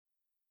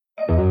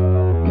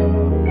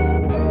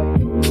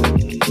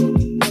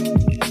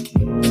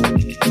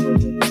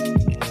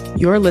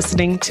You're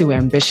listening to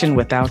Ambition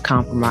Without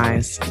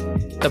Compromise,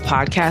 the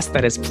podcast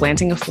that is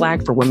planting a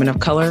flag for women of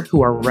color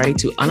who are ready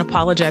to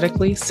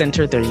unapologetically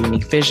center their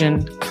unique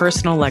vision,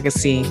 personal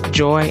legacy,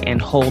 joy,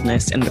 and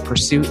wholeness in the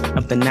pursuit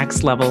of the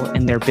next level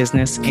in their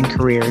business and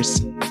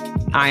careers.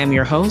 I am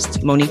your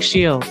host, Monique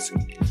Shields.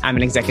 I'm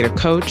an executive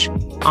coach,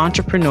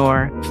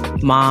 entrepreneur,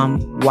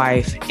 mom,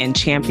 wife, and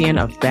champion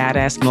of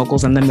badass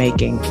moguls in the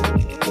making.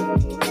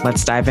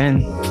 Let's dive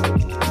in.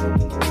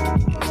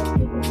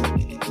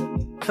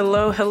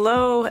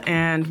 Hello,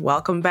 and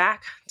welcome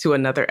back to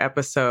another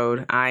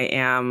episode. I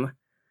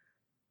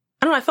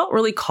felt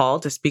really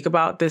called to speak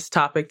about this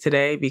topic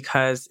today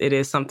because it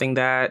is something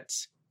that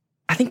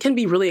I think can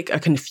be really a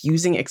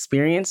confusing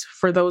experience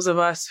for those of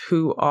us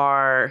who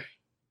are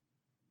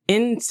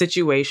in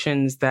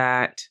situations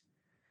that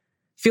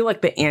feel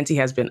like the ante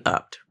has been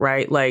upped,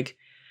 right? Like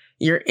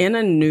you're in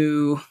a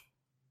new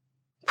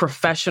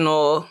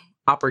professional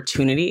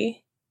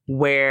opportunity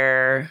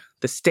where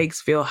the stakes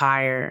feel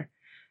higher.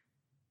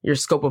 Your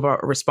scope of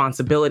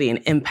responsibility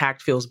and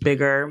impact feels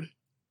bigger.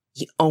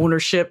 The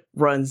ownership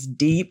runs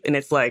deep. And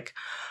it's like,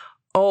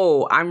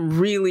 oh, I'm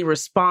really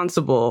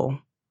responsible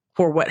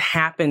for what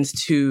happens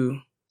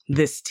to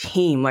this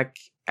team. Like,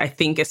 I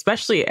think,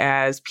 especially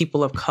as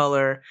people of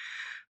color,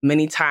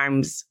 many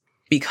times,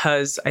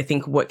 because I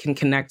think what can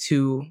connect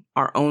to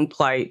our own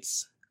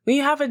plights, we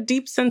have a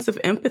deep sense of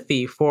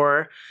empathy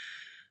for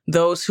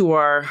those who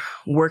are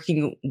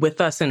working with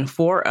us and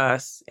for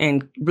us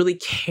and really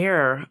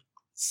care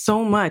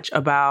so much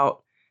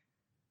about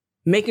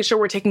making sure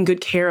we're taking good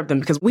care of them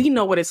because we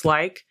know what it's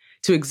like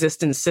to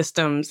exist in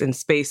systems and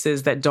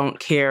spaces that don't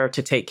care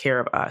to take care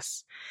of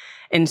us.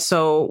 And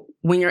so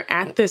when you're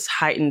at this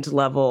heightened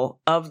level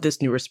of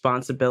this new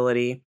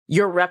responsibility,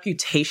 your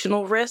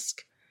reputational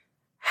risk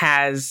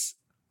has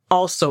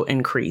also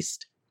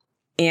increased.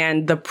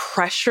 And the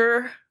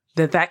pressure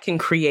that can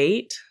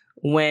create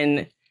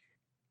when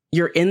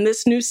you're in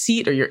this new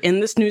seat or you're in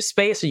this new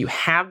space or you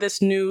have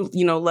this new,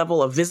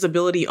 level of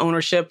visibility,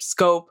 ownership,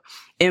 scope,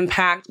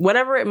 impact,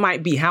 whatever it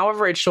might be,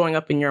 however it's showing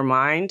up in your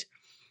mind,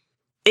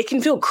 it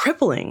can feel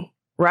crippling,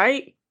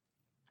 right?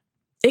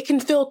 It can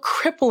feel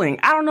crippling.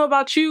 I don't know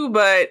about you,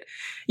 but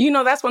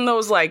that's when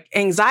those like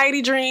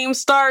anxiety dreams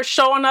start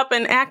showing up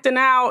and acting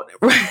out,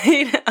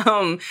 right?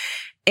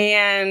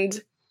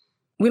 And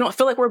we don't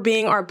feel like we're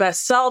being our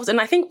best selves. And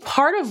I think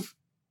part of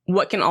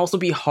what can also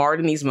be hard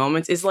in these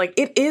moments is like,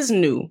 it is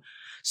new.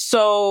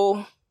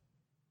 So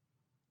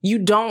you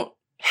don't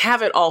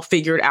have it all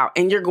figured out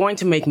and you're going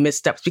to make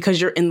missteps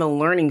because you're in the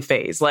learning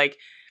phase. Like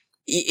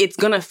it's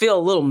going to feel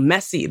a little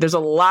messy. There's a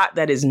lot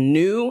that is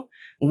new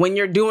when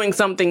you're doing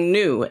something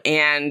new.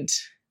 And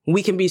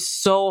we can be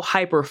so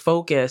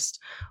hyper-focused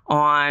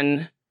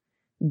on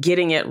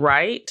getting it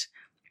right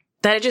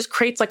that it just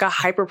creates like a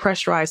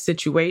hyper-pressurized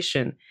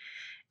situation.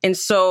 And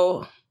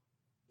so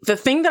the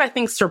thing that I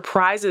think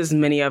surprises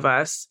many of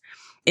us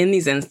in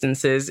these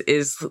instances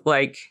is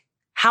like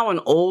how an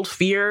old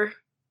fear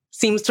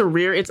seems to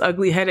rear its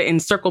ugly head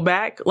and circle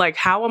back. Like,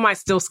 how am I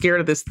still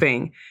scared of this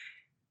thing?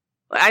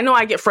 I know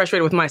I get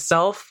frustrated with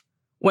myself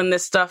when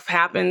this stuff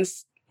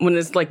happens, when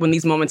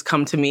these moments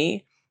come to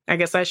me, I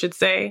guess I should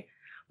say.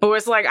 But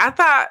it's like, I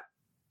thought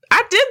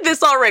I did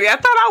this already. I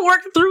thought I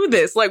worked through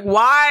this. Like,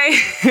 why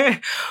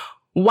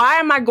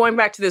am I going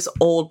back to this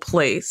old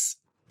place?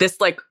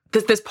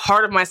 This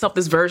part of myself,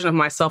 this version of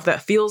myself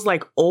that feels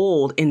like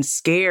old and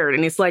scared.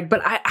 And it's like,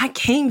 but I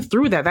came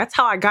through that. That's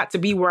how I got to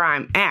be where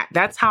I'm at.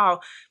 That's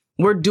how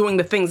we're doing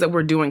the things that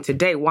we're doing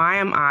today. Why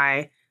am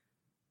I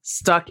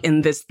stuck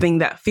in this thing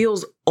that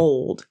feels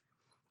old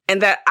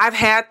and that I've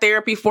had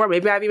therapy for?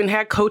 Maybe I've even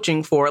had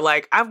coaching for.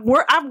 Like I've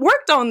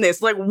worked on this.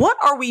 Like, what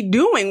are we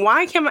doing?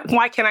 Why can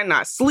I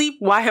not sleep?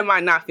 Why am I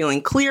not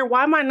feeling clear?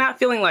 Why am I not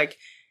feeling like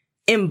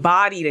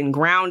embodied and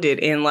grounded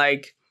and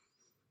like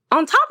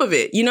on top of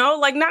it,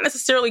 like not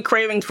necessarily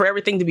craving for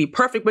everything to be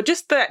perfect, but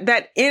just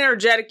that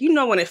energetic,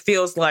 when it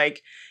feels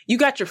like you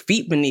got your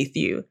feet beneath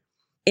you.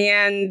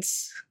 And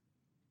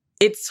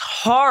it's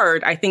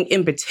hard, I think,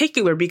 in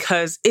particular,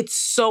 because it's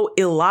so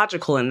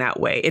illogical in that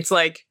way. It's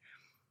like,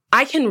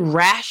 I can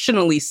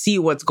rationally see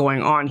what's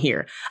going on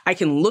here. I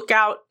can look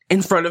out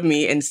in front of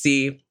me and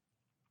see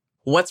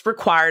what's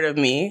required of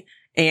me.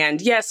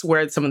 And yes,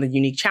 where some of the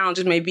unique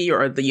challenges may be,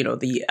 or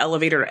the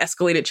elevated or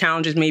escalated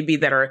challenges may be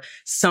that are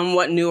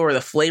somewhat new, or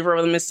the flavor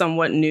of them is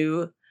somewhat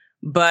new.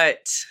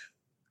 But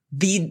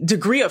the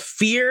degree of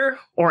fear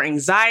or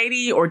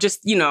anxiety or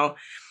just, the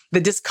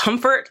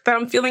discomfort that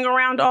I'm feeling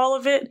around all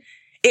of it,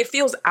 it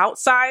feels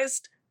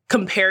outsized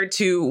compared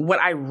to what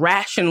I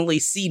rationally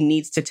see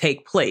needs to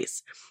take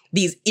place.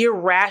 These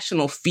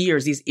irrational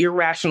fears, these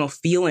irrational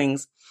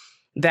feelings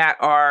that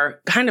are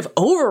kind of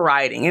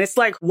overriding. And it's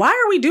like, why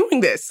are we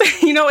doing this?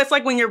 It's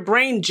like when your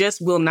brain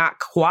just will not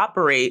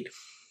cooperate,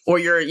 or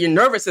your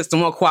nervous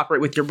system won't cooperate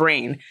with your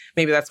brain.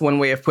 Maybe that's one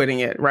way of putting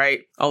it,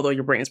 right? Although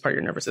your brain is part of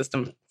your nervous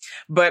system.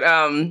 But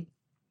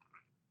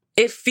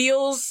it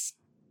feels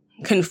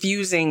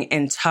confusing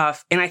and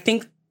tough. And I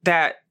think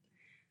that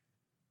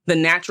the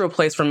natural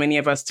place for many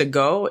of us to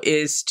go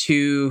is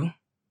to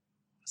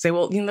say,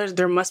 well,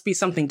 there must be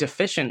something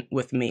deficient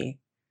with me.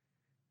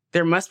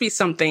 There must be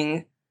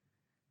something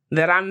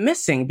that I'm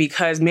missing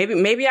because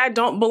maybe I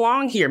don't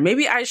belong here.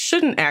 Maybe I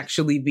shouldn't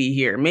actually be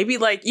here. Maybe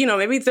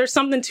maybe there's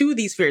something to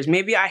these fears.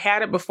 Maybe I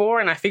had it before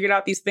and I figured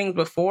out these things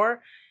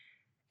before,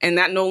 and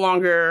that no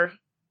longer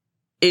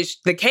is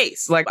the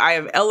case. Like I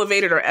have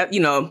elevated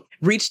or,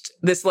 reached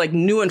this like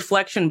new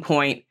inflection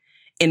point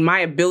in my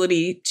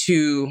ability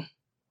to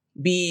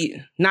be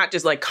not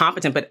just like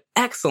competent, but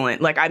excellent.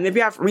 Like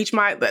maybe I've reached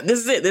this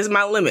is it. This is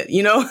my limit,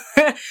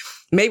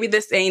 Maybe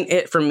this ain't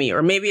it for me.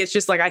 Or maybe it's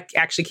just like, I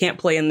actually can't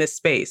play in this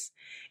space,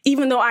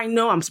 even though I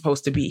know I'm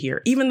supposed to be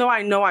here, even though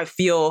I know I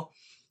feel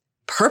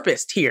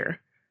purposed here.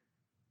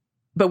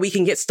 But we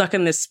can get stuck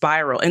in this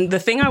spiral. And the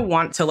thing I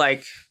want to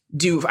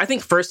do, I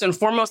think first and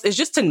foremost, is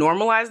just to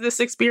normalize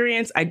this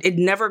experience. It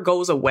never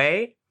goes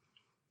away.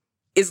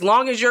 As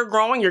long as you're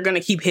growing, you're going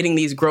to keep hitting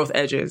these growth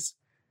edges.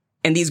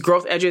 And these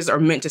growth edges are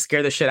meant to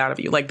scare the shit out of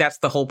you. Like, that's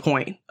the whole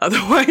point.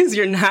 Otherwise,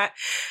 you're not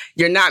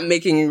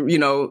making,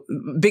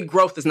 big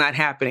growth is not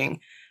happening,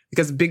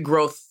 because big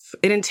growth,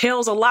 it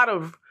entails a lot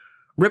of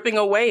ripping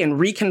away and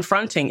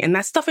reconfronting. And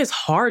that stuff is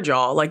hard,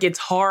 y'all. Like, it's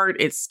hard,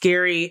 it's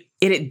scary,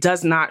 and it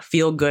does not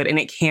feel good. And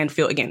it can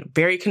feel, again,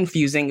 very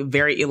confusing,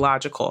 very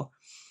illogical.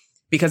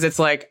 Because it's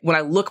like, when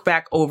I look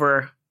back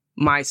over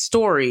my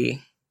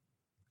story,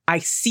 I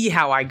see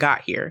how I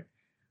got here.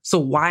 So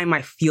why am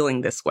I feeling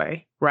this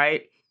way,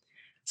 right?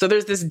 So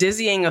there's this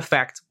dizzying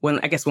effect when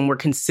we're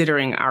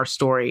considering our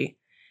story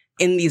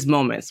in these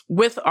moments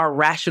with our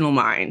rational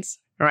minds,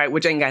 right?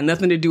 Which ain't got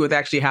nothing to do with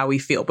actually how we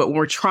feel. But when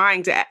we're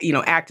trying to,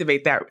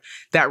 activate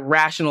that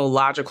rational,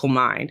 logical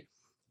mind,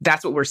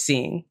 that's what we're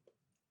seeing.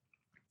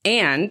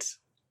 And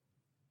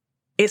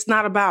it's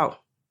not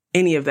about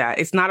any of that.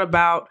 It's not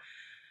about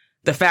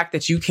the fact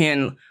that you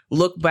can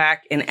look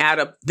back and add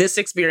up this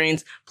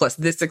experience plus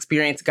this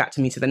experience got to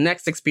me to the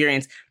next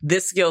experience,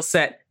 this skill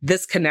set,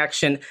 this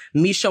connection,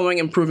 me showing,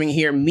 improving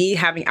here, me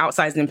having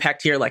outsized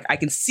impact here. Like, I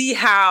can see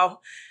how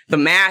the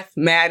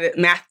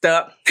mathed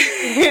up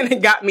and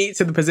it got me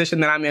to the position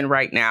that I'm in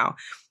right now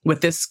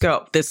with this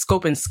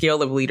scope and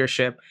scale of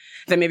leadership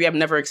that maybe I've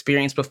never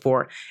experienced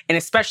before. And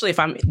especially if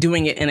I'm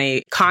doing it in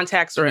a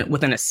context or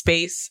within a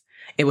space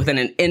and within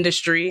an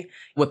industry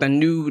with a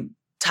new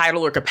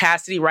title or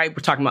capacity, right?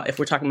 If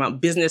we're talking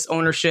about business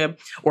ownership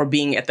or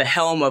being at the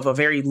helm of a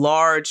very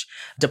large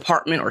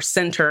department or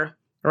center,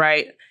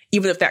 right?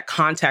 Even if that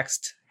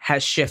context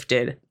has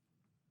shifted.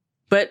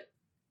 But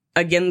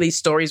again, these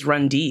stories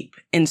run deep.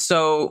 And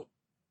so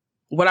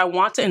what I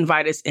want to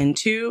invite us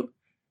into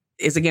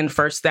is, again,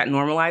 first, that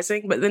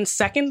normalizing, but then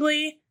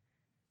secondly,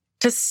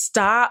 to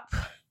stop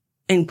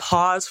and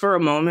pause for a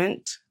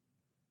moment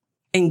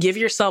and give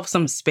yourself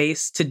some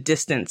space to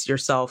distance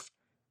yourself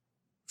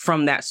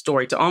from that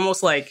story, to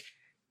almost like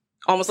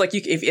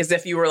as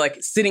if you were like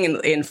sitting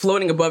and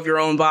floating above your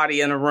own body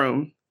in a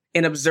room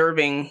and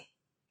observing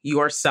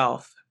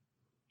yourself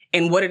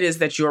and what it is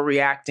that you're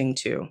reacting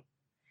to.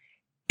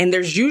 And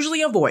there's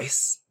usually a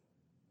voice,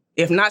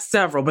 if not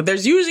several, but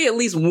there's usually at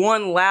least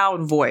one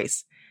loud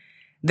voice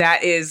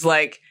that is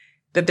like,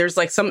 that there's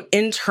like some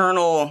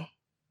internal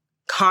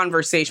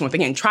conversation with,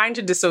 again, trying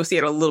to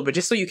dissociate a little bit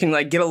just so you can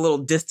like get a little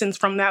distance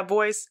from that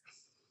voice.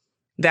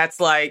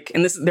 That's like,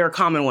 and there are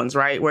common ones,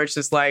 right? Where it's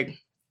just like,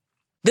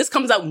 this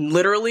comes out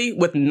literally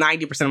with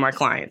 90% of my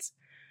clients.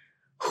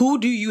 Who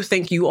do you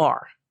think you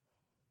are?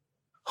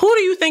 Who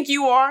do you think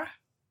you are?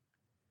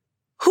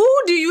 Who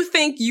do you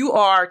think you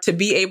are to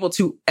be able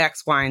to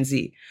X, Y, and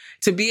Z?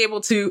 To be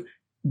able to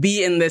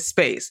be in this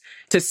space,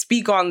 to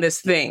speak on this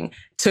thing,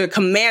 to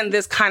command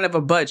this kind of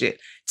a budget,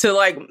 to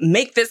like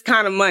make this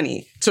kind of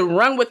money, to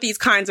run with these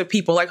kinds of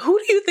people. Like, who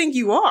do you think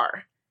you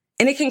are?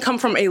 And it can come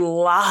from a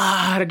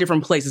lot of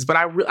different places, but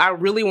I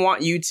really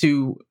want you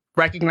to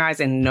recognize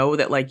and know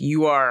that like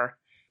you are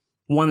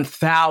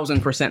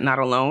 1000% not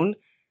alone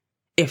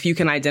if you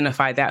can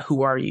identify that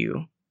who are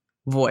you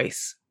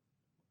voice.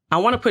 I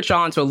want to put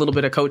y'all into a little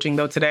bit of coaching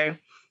though today, a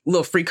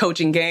little free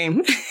coaching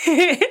game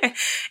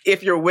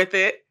if you're with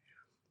it,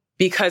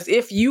 because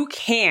if you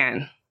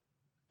can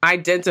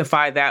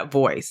identify that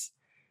voice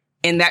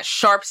in that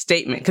sharp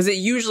statement, because it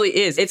usually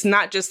is. It's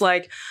not just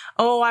like,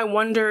 oh, I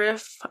wonder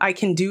if I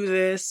can do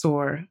this,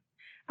 or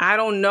I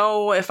don't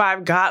know if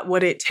I've got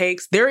what it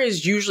takes. There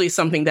is usually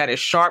something that is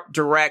sharp,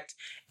 direct,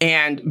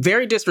 and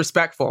very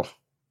disrespectful.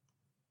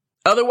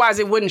 Otherwise,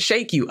 it wouldn't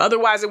shake you.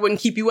 Otherwise, it wouldn't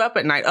keep you up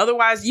at night.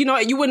 Otherwise,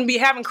 you wouldn't be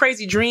having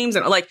crazy dreams.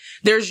 And like,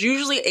 there's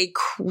usually a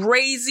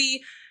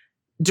crazy,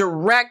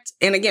 direct,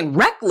 and again,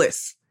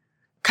 reckless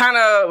kind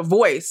of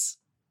voice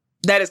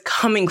that is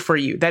coming for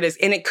you.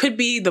 And it could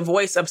be the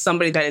voice of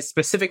somebody that is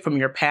specific from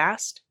your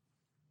past,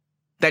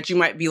 that you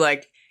might be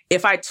like,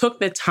 if I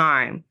took the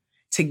time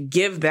to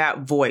give that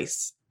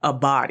voice a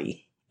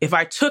body, if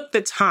I took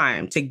the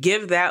time to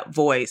give that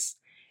voice,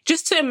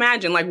 just to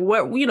imagine like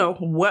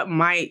what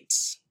might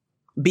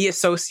be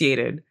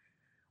associated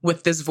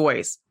with this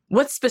voice,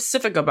 what's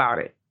specific about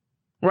it?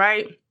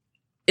 right?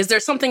 Is there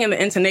something in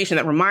the intonation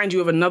that reminds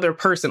you of another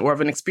person or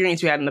of an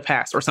experience you had in the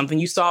past or something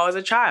you saw as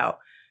a child?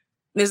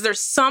 Is there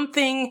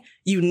something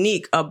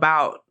unique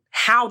about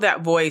how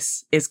that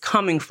voice is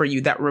coming for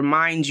you that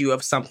reminds you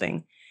of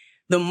something?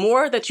 The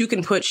more that you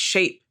can put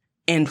shape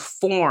and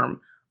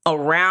form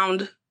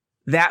around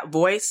that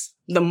voice,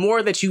 the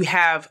more that you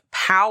have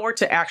power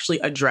to actually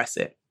address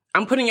it.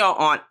 I'm putting y'all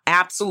on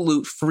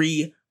absolute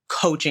free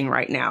coaching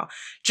right now,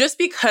 just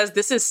because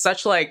this is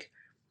such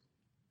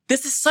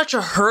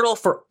a hurdle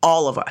for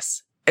all of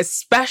us,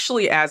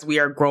 especially as we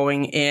are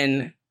growing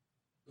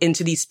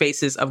into these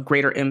spaces of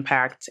greater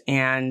impact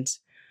and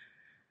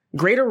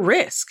greater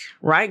risk,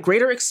 right?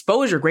 Greater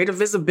exposure, greater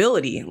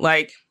visibility.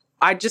 Like,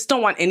 I just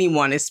don't want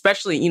anyone,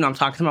 especially, I'm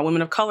talking to my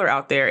women of color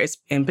out there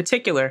in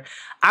particular.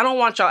 I don't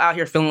want y'all out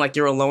here feeling like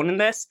you're alone in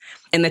this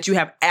and that you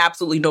have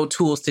absolutely no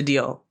tools to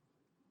deal.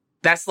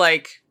 That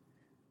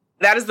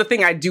is the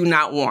thing I do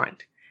not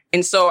want.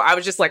 And so I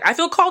was just like, I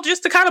feel called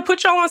just to kind of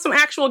put y'all on some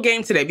actual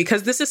game today,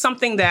 because this is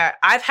something that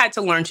I've had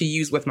to learn to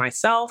use with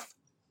myself.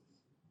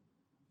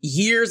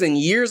 Years and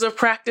years of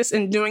practice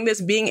in doing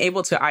this, being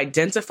able to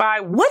identify,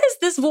 what is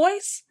this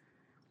voice?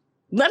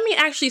 Let me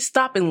actually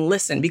stop and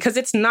listen, because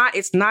it's not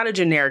a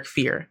generic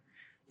fear.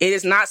 It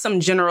is not some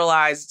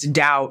generalized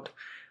doubt.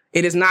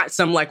 It is not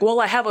some like, well,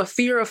 I have a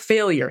fear of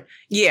failure.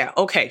 Yeah,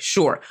 okay,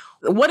 sure.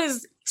 What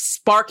is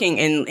sparking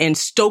and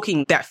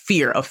stoking that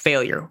fear of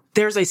failure?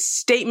 There's a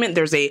statement,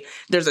 there's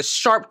a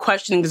sharp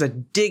questioning, there's a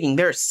digging,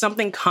 there's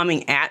something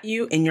coming at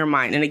you in your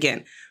mind. And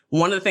again,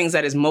 one of the things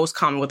that is most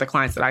common with the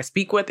clients that I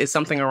speak with is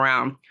something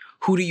around,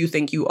 who do you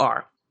think you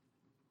are?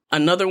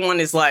 Another one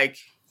is like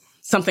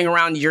something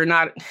around, you're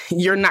not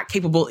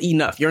capable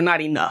enough. You're not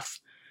enough,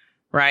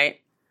 right?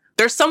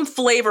 There's some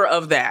flavor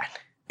of that.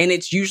 And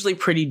it's usually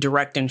pretty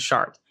direct and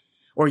sharp.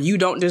 Or you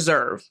don't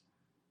deserve.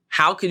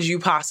 How could you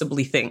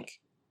possibly think?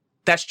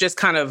 That's just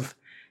kind of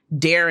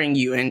daring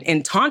you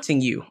and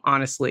taunting you,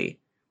 honestly.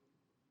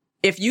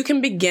 If you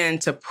can begin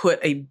to put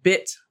a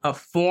bit of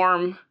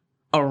form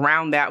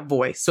around that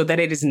voice so that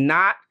it is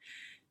not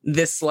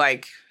this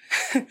like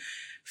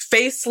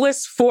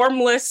faceless,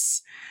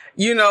 formless,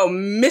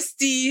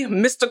 misty,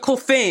 mystical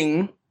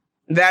thing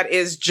that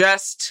is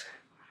just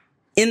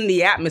in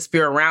the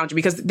atmosphere around you,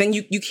 because then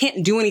you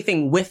can't do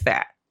anything with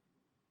that.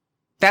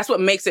 That's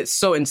what makes it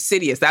so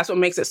insidious. That's what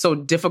makes it so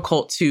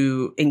difficult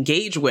to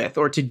engage with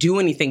or to do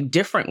anything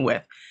different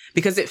with,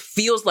 because it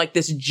feels like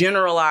this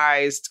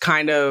generalized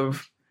kind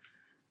of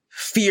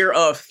fear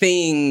of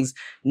things,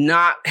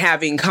 not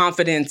having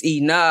confidence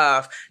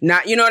enough,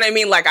 not, you know what I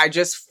mean? Like, I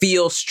just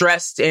feel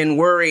stressed and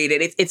worried,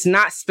 and it's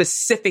not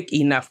specific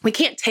enough. We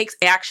can't take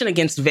action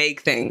against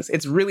vague things.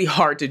 It's really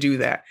hard to do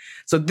that.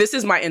 So this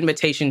is my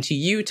invitation to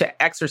you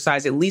to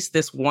exercise at least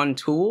this one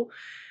tool.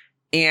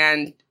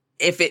 And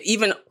if it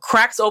even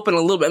cracks open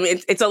a little bit, I mean,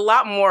 it's a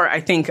lot more, I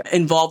think,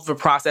 involved of a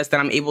process that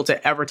I'm able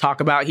to ever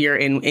talk about here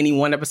in any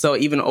one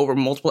episode, even over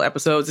multiple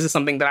episodes. This is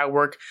something that I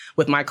work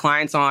with my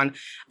clients on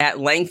at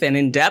length and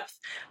in depth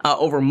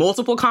over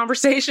multiple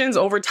conversations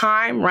over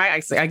time,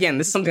 right? Again,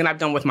 this is something I've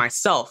done with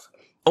myself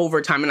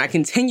over time, and I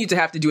continue to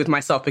have to do with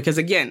myself because,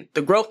 again,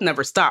 the growth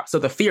never stops. So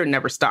the fear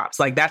never stops.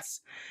 Like,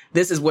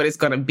 this is what it's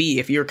going to be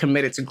if you're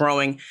committed to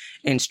growing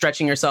and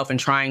stretching yourself and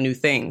trying new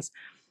things.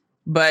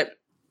 But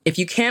if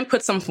you can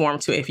put some form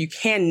to it, if you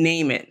can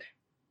name it,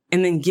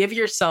 and then give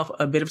yourself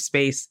a bit of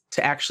space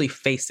to actually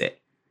face it.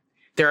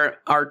 There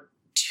are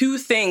two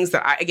things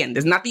that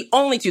there's not the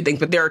only two things,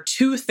 but there are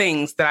two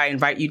things that I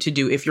invite you to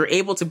do. If you're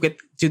able to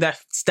do that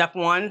step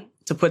one,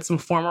 to put some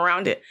form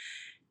around it.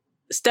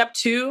 Step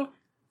two,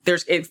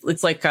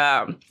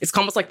 it's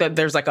almost like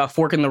there's like a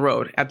fork in the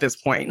road at this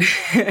point.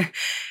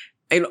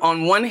 And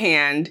on one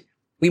hand,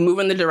 we move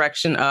in the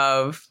direction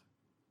of,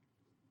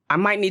 I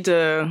might need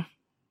to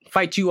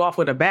fight you off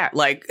with a bat.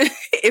 Like,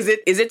 is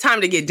it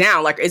time to get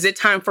down? Like, is it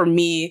time for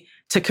me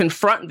to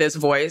confront this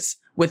voice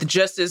with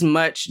just as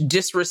much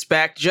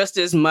disrespect, just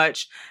as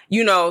much,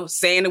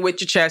 saying it with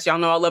your chest? Y'all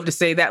know I love to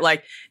say that,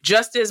 like,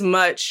 just as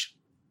much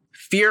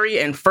fury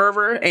and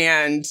fervor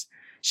and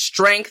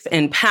strength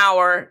and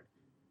power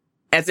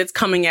as it's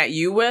coming at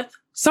you with.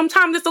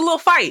 Sometimes it's a little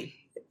fight.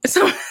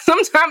 Sometimes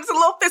it's a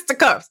little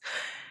fisticuffs,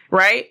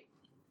 right?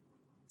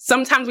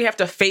 Sometimes we have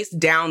to face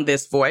down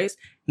this voice,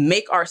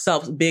 make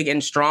ourselves big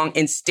and strong,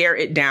 and stare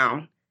it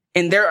down.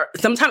 And there are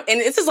sometimes,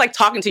 and this is like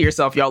talking to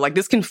yourself, y'all. Like,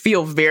 this can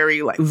feel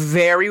very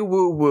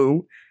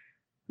woo-woo,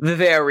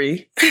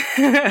 very,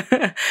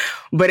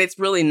 but it's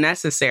really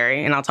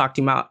necessary. And I'll talk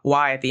to you about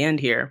why at the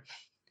end here.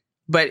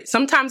 But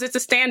sometimes it's a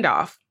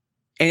standoff,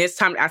 and it's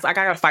time. I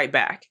gotta fight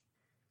back.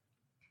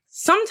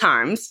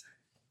 Sometimes,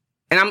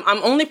 and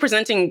I'm only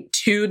presenting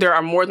two. There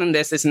are more than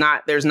this. There's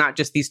not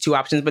just these two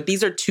options, but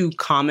these are two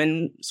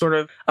common sort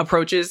of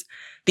approaches.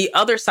 The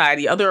other side,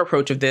 the other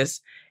approach of this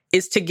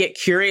is to get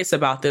curious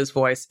about this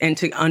voice and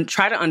to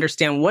try to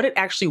understand what it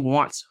actually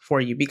wants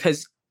for you.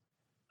 Because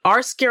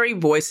our scary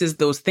voices,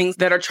 those things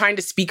that are trying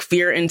to speak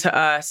fear into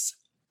us,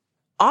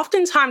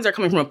 oftentimes are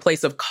coming from a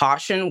place of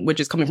caution, which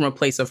is coming from a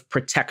place of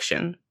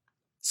protection.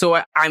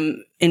 So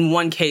I'm in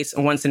one case,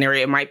 in one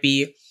scenario, it might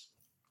be,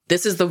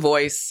 this is the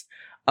voice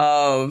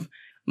of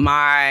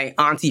my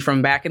auntie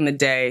from back in the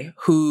day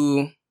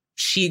who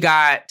she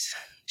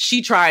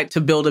tried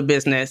to build a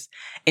business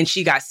and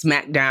she got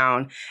smacked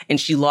down and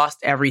she lost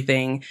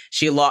everything.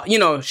 She lost,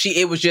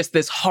 it was just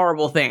this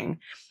horrible thing.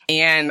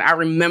 And I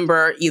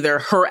remember either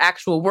her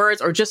actual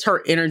words or just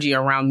her energy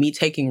around me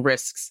taking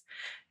risks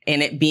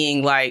and it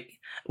being like,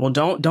 well,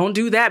 don't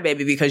do that,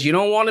 baby, because you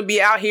don't want to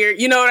be out here.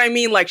 You know what I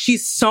mean? Like,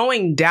 she's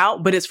sowing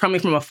doubt, but it's coming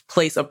from a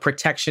place of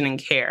protection and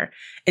care.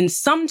 And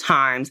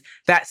sometimes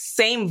that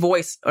same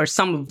voice or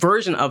some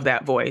version of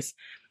that voice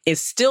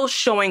is still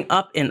showing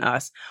up in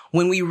us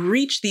when we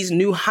reach these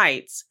new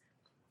heights,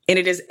 and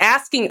it is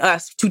asking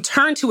us to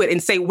turn to it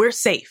and say, we're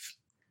safe.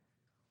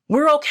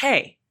 We're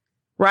okay,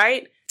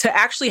 right? To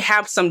actually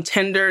have some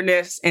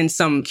tenderness and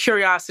some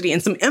curiosity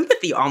and some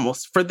empathy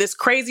almost for this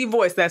crazy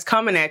voice that's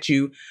coming at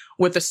you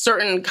with a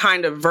certain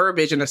kind of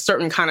verbiage and a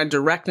certain kind of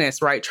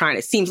directness, right?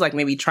 It seems like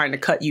maybe trying to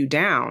cut you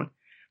down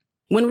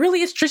when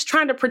really it's just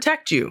trying to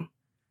protect you,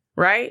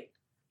 right?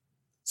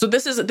 So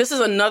this is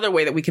another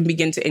way that we can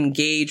begin to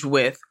engage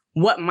with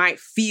what might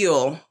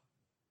feel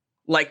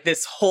like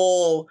this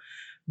whole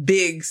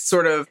big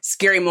sort of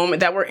scary moment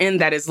that we're in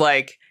that is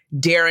like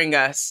daring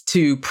us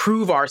to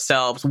prove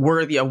ourselves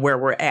worthy of where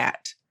we're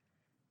at.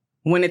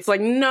 When it's like,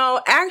 no,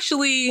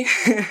 actually,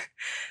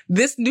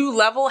 this new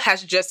level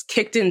has just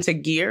kicked into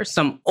gear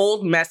some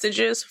old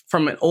messages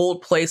from an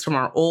old place, from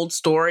our old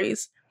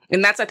stories.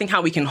 And that's, I think,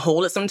 how we can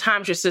hold it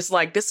sometimes. Just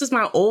like, this is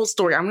my old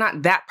story. I'm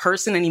not that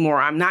person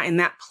anymore. I'm not in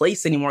that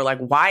place anymore. Like,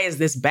 why is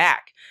this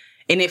back?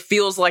 And it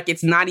feels like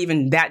it's not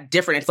even that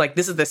different. It's like,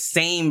 this is the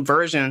same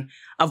version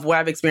of what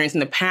I've experienced in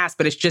the past,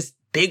 but it's just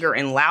bigger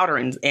and louder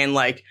and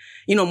like,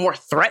 more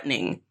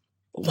threatening.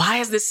 Why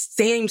is this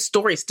same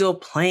story still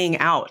playing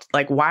out?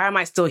 Like, why am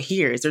I still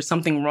here? Is there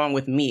something wrong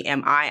with me?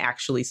 Am I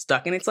actually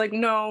stuck? And it's like,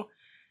 no,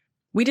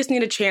 we just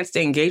need a chance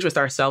to engage with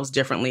ourselves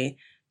differently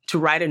to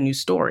write a new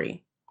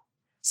story.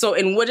 So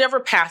in whatever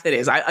path it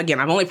is, I've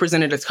only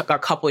presented a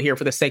couple here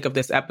for the sake of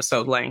this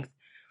episode length,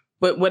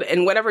 but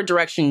in whatever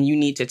direction you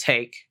need to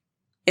take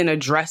in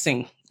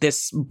addressing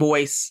this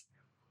voice,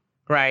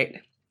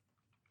 right?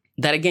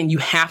 That again, you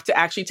have to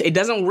actually, it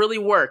doesn't really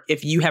work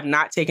if you have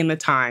not taken the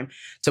time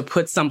to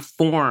put some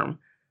form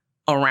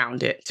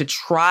around it, to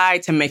try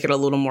to make it a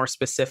little more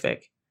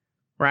specific,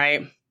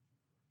 right?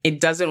 It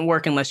doesn't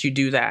work unless you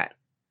do that.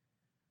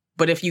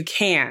 But if you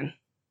can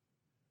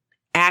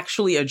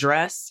actually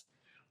address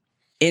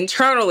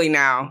internally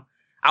now,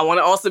 I want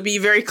to also be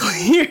very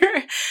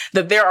clear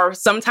that there are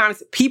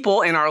sometimes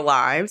people in our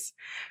lives,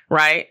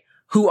 right,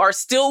 who are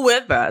still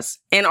with us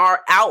and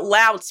are out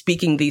loud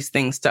speaking these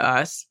things to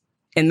us.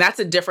 And that's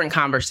a different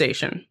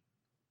conversation.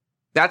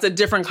 That's a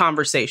different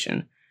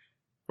conversation,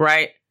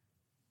 right?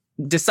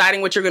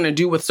 Deciding what you're going to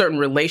do with certain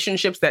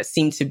relationships that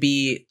seem to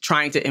be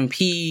trying to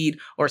impede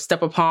or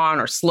step upon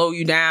or slow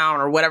you down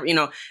or whatever,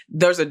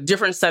 there's a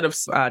different set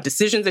of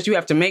decisions that you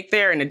have to make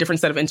there and a different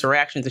set of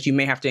interactions that you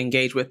may have to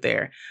engage with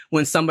there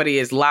when somebody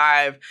is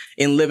live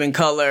in living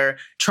color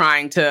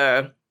trying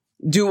to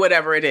do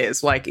whatever it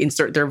is, like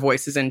insert their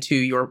voices into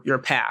your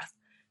path.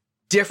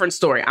 Different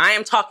story. I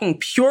am talking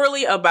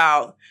purely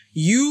about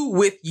you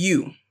with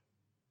you.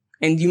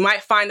 And you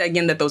might find,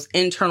 again, that those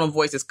internal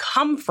voices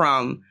come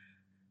from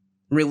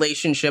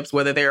relationships,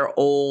 whether they're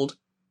old,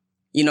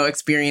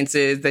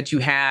 experiences that you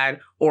had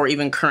or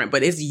even current,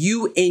 but it's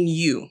you in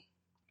you.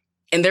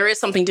 And there is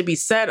something to be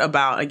said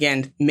about,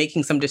 again,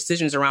 making some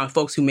decisions around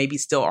folks who maybe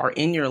still are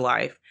in your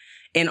life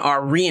and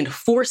are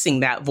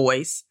reinforcing that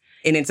voice.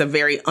 And it's a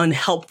very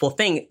unhelpful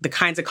thing, the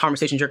kinds of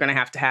conversations you're going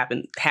to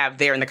have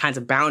there and the kinds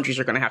of boundaries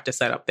you're going to have to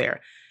set up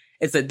there.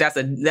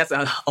 That's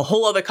a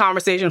whole other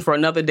conversation for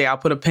another day. I'll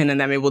put a pin in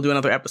that. Maybe we'll do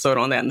another episode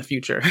on that in the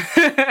future.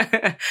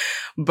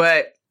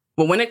 But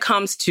when it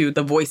comes to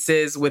the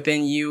voices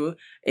within you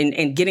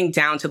and getting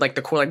down to like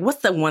the core, like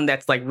what's the one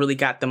that's like really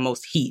got the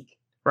most heat,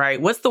 right?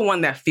 What's the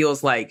one that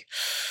feels like,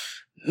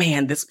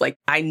 man,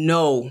 I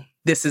know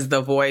this is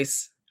the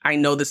voice. I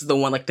know this is the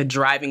one, like the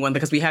driving one,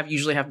 because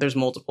there's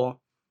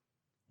multiple.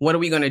 What are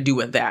we going to do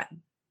with that?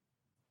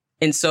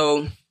 And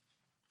so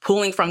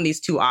pulling from these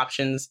two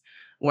options,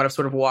 what I've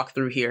sort of walked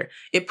through here,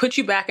 it puts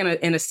you back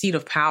in a seat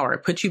of power.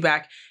 It puts you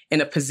back in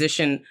a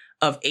position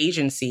of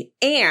agency,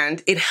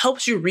 and it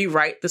helps you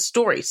rewrite the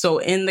story. So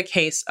in the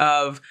case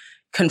of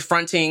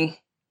confronting,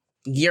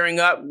 gearing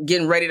up,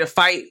 getting ready to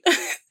fight,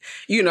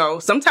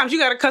 sometimes you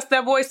got to cuss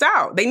that voice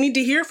out. They need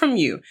to hear from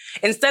you.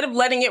 Instead of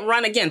letting it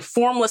run, again,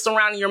 formless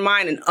around in your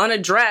mind and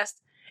unaddressed,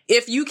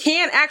 if you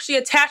can actually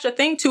attach a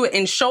thing to it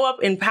and show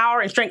up in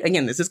power and strength,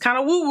 again, this is kind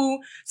of woo-woo.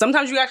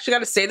 Sometimes you actually got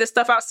to say this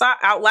stuff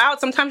out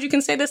loud. Sometimes you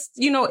can say this,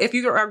 if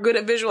you are good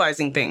at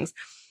visualizing things.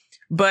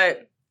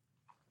 But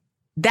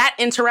that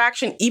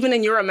interaction, even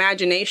in your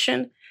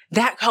imagination,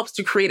 that helps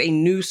to create a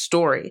new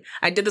story.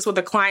 I did this with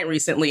a client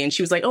recently, and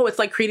she was like, oh, it's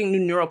like creating new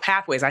neural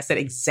pathways. I said,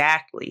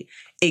 exactly.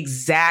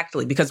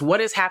 Because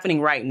what is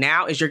happening right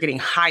now is you're getting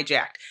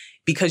hijacked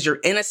because you're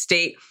in a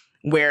state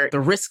where the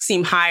risks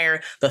seem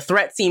higher, the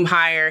threats seem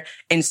higher.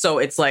 And so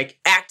it's like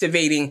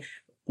activating,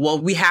 well,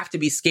 we have to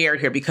be scared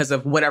here because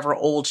of whatever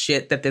old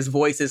shit that this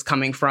voice is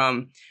coming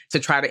from to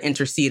try to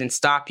intercede and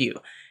stop you.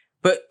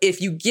 But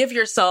if you give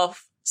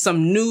yourself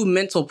some new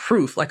mental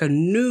proof, like a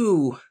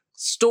new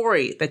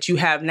story that you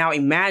have now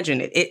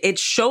imagined, it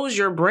shows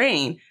your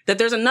brain that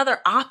there's another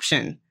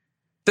option.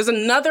 There's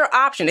another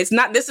option. This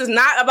is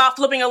not about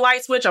flipping a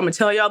light switch. I'm going to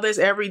tell y'all this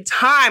every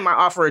time I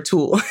offer a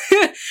tool.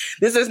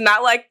 This is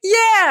not like,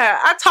 yeah,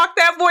 I talked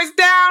that voice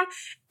down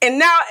and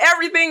now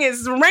everything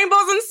is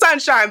rainbows and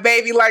sunshine,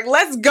 baby. Like,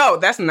 let's go.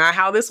 That's not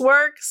how this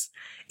works.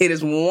 It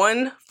is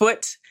one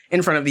foot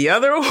in front of the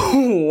other,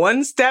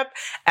 one step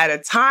at a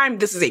time.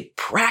 This is a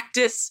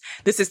practice.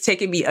 This has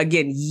taken me,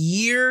 again,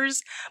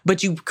 years,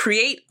 but you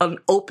create an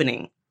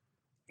opening.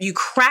 You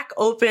crack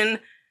open,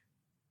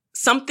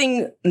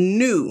 something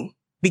new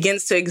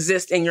begins to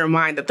exist in your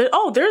mind that,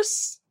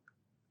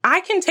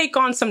 I can take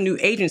on some new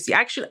agency.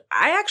 I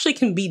actually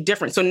can be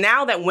different. So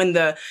now that when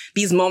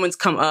these moments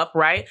come up,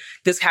 right,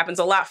 this happens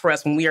a lot for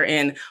us when we are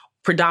in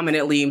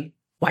predominantly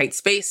white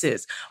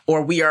spaces,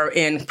 or we are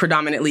in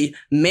predominantly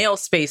male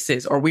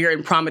spaces, or we are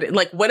in prominent,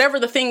 like whatever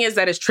the thing is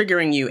that is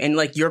triggering you, and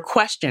like you're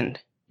questioned,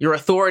 your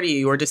authority,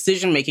 your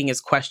decision making is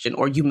questioned,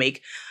 or you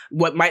make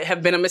what might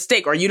have been a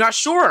mistake, or you're not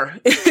sure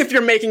if you're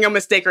making a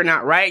mistake or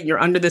not, right? You're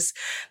under this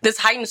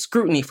heightened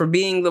scrutiny for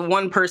being the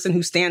one person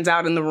who stands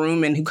out in the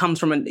room and who comes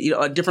from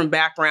a different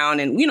background,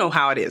 and you know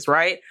how it is,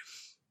 right?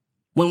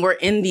 When we're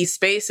in these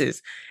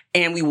spaces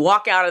and we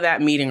walk out of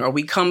that meeting, or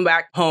we come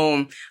back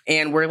home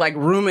and we're like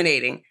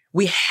ruminating,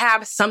 we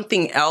have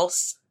something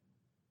else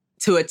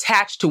to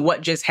attach to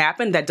what just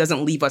happened that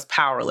doesn't leave us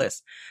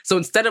powerless. So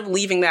instead of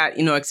leaving that,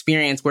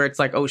 experience where it's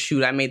like, oh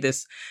shoot, I made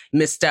this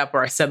misstep,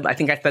 or I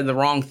think I said the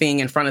wrong thing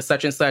in front of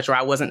such and such, or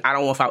I don't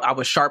know if I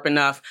was sharp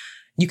enough.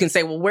 You can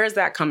say, well, where's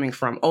that coming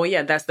from? Oh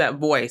yeah, that's that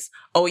voice.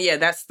 Oh yeah,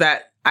 that's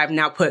that. I've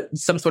now put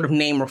some sort of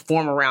name or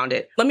form around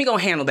it. Let me go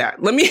handle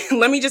that. Let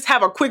me just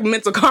have a quick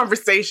mental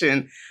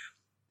conversation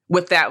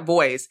with that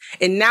voice.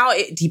 And now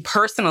it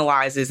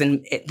depersonalizes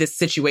in this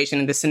situation.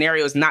 And the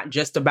scenario is not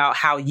just about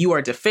how you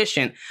are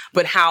deficient,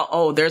 but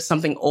how, there's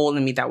something old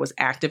in me that was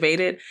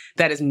activated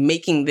that is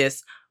making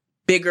this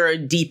bigger,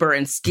 deeper,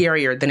 and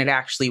scarier than it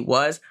actually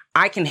was.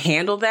 I can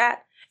handle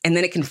that. And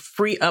then it can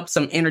free up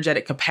some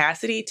energetic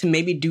capacity to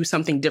maybe do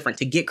something different,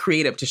 to get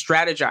creative, to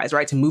strategize,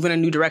 right? To move in a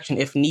new direction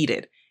if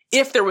needed.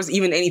 If there was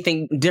even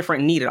anything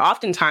different needed.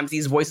 Oftentimes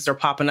these voices are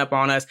popping up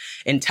on us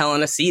and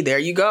telling us, see, there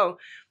you go.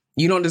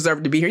 You don't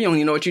deserve to be here. You don't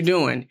even know what you're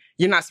doing.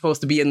 You're not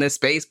supposed to be in this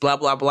space, blah,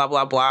 blah, blah,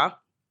 blah, blah.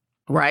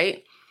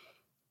 Right?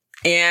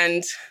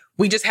 And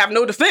we just have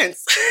no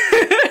defense.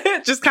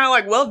 Just kind of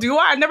like, well, do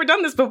I? I've never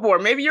done this before.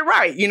 Maybe you're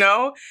right,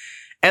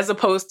 as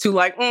opposed to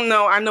like,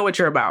 no, I know what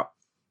you're about.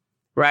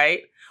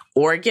 Right?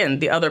 Or again,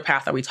 the other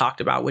path that we talked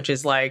about, which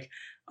is like,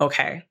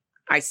 okay,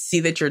 I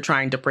see that you're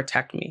trying to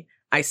protect me.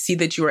 I see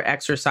that you are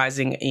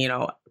exercising,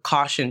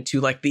 caution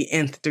to like the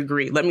nth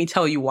degree. Let me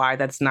tell you why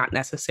that's not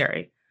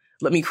necessary.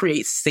 Let me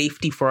create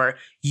safety for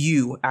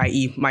you,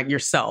 i.e.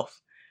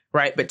 yourself,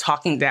 right? But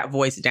talking that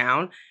voice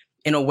down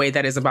in a way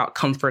that is about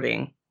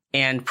comforting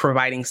and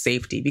providing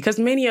safety, because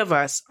many of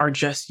us are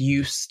just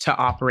used to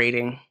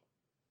operating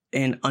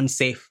in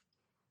unsafe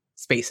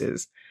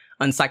spaces,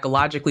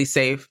 unpsychologically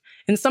safe,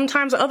 and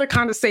sometimes other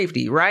kind of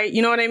safety, right?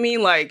 You know what I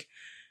mean? Like,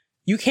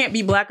 you can't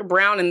be black or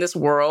brown in this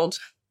world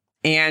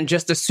and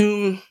just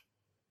assume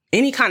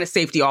any kind of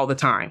safety all the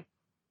time.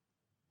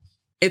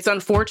 It's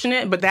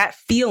unfortunate, but that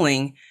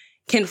feeling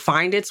can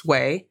find its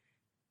way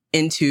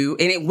into,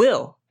 and it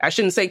will, I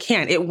shouldn't say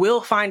can, it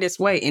will find its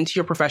way into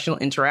your professional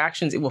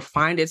interactions. It will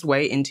find its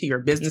way into your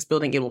business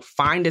building. It will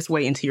find its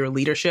way into your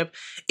leadership.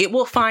 It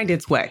will find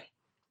its way.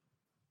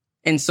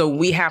 And so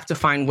we have to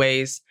find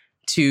ways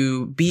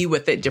to be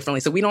with it differently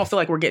so we don't feel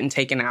like we're getting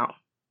taken out.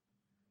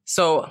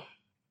 So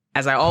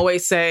as I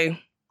always say,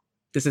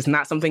 this is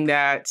not something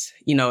that,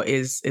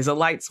 is a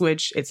light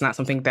switch. It's not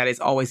something that is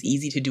always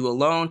easy to do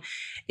alone.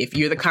 If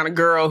you're the kind of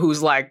girl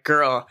who's like,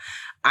 girl,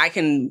 I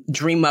can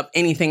dream up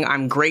anything.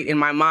 I'm great in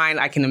my mind.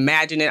 I can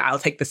imagine it. I'll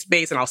take the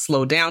space and I'll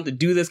slow down to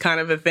do this kind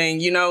of a thing,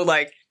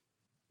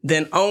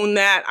 then own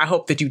that. I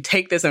hope that you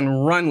take this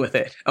and run with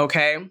it.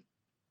 Okay.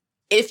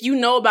 If you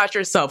know about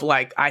yourself,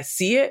 like, I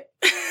see it,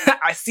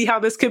 I see how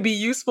this could be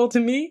useful to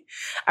me.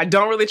 I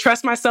don't really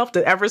trust myself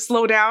to ever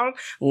slow down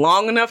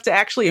long enough to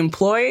actually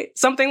employ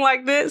something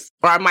like this,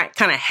 or I might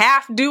kind of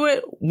half do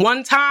it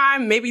one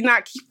time, maybe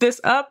not keep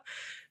this up.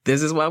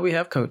 This is why we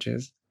have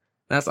coaches.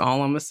 That's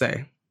all I'm going to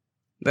say.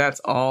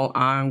 That's all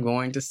I'm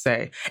going to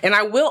say. And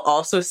I will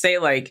also say,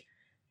 like,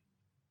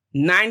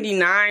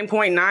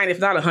 99.9, if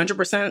not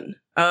 100%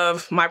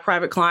 of my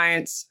private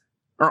clients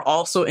are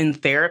also in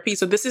therapy.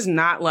 So this is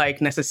not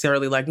like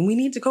necessarily like, we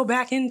need to go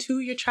back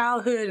into your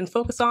childhood and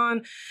focus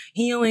on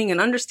healing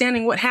and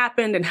understanding what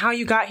happened and how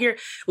you got here.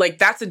 Like,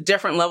 that's a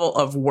different level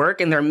of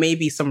work. And there may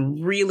be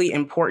some really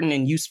important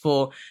and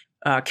useful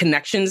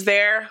connections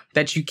there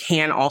that you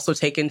can also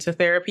take into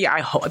therapy. I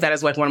hope that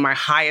is like one of my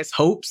highest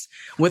hopes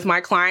with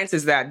my clients,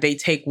 is that they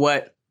take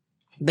what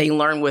They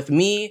learn with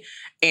me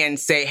and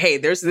say, hey,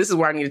 this is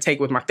where I need to take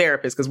it with my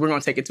therapist because we're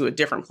going to take it to a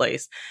different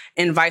place.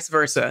 And vice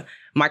versa.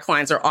 My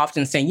clients are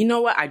often saying, you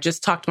know what, I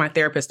just talked to my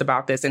therapist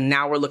about this and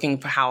now we're looking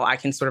for how I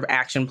can sort of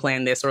action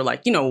plan this or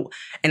like, and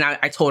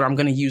I told her I'm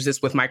going to use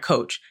this with my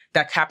coach.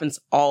 That happens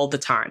all the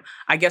time.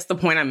 I guess the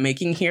point I'm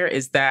making here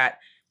is that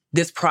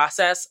this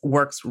process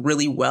works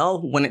really well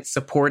when it's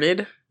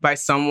supported by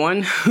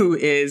someone who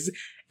is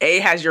A,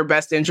 has your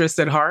best interest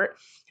at heart,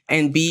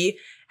 and B,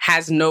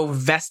 has no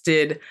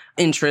vested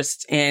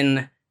interest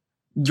in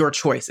your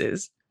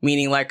choices,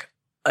 meaning like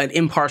an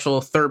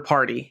impartial third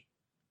party,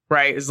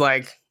 right? It's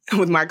like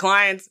with my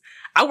clients,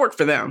 I work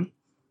for them.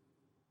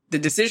 The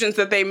decisions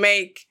that they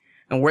make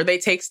and where they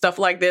take stuff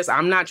like this,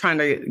 I'm not trying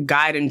to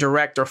guide and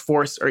direct or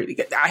force,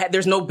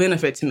 there's no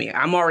benefit to me.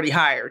 I'm already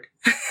hired.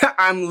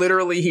 I'm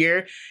literally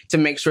here to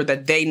make sure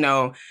that they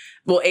know,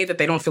 well, A, that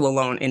they don't feel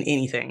alone in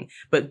anything,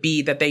 but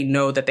B, that they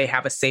know that they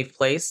have a safe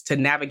place to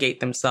navigate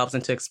themselves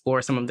and to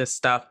explore some of this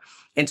stuff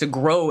and to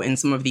grow in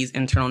some of these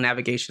internal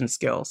navigation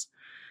skills.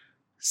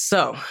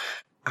 So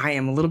I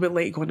am a little bit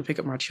late going to pick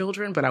up my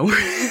children, but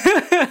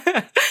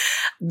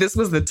this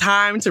was the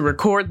time to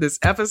record this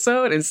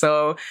episode. And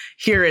so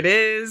here it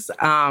is.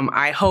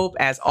 I hope,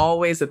 as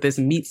always, that this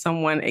meets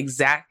someone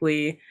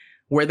exactly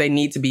where they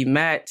need to be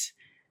met,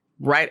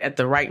 right at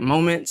the right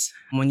moment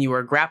when you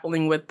are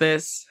grappling with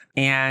this.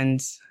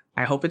 And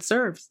I hope it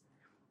serves.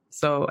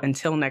 So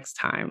until next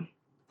time,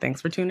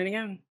 thanks for tuning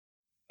in.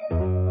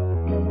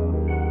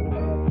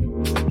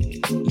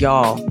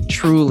 Y'all,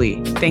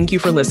 truly, thank you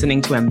for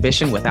listening to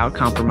Ambition Without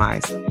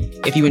Compromise.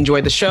 If you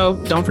enjoyed the show,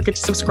 don't forget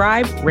to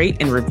subscribe, rate,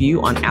 and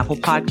review on Apple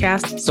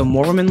Podcasts so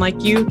more women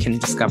like you can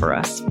discover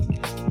us.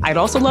 I'd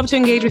also love to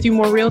engage with you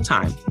more real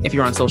time. If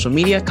you're on social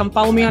media, come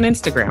follow me on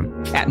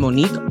Instagram at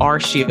Monique R.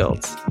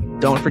 Shields.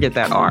 Don't forget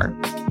that R.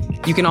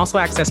 You can also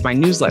access my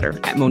newsletter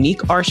at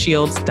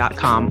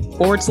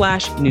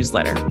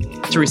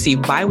moniquershields.com/newsletter to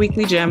receive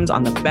bi-weekly gems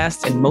on the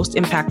best and most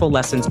impactful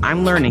lessons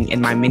I'm learning in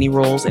my many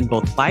roles in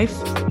both life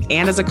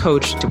and as a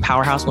coach to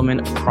powerhouse women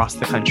across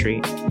the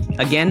country.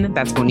 Again,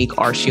 that's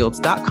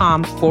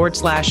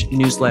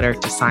moniquershields.com/newsletter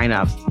to sign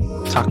up.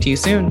 Talk to you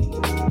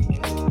soon.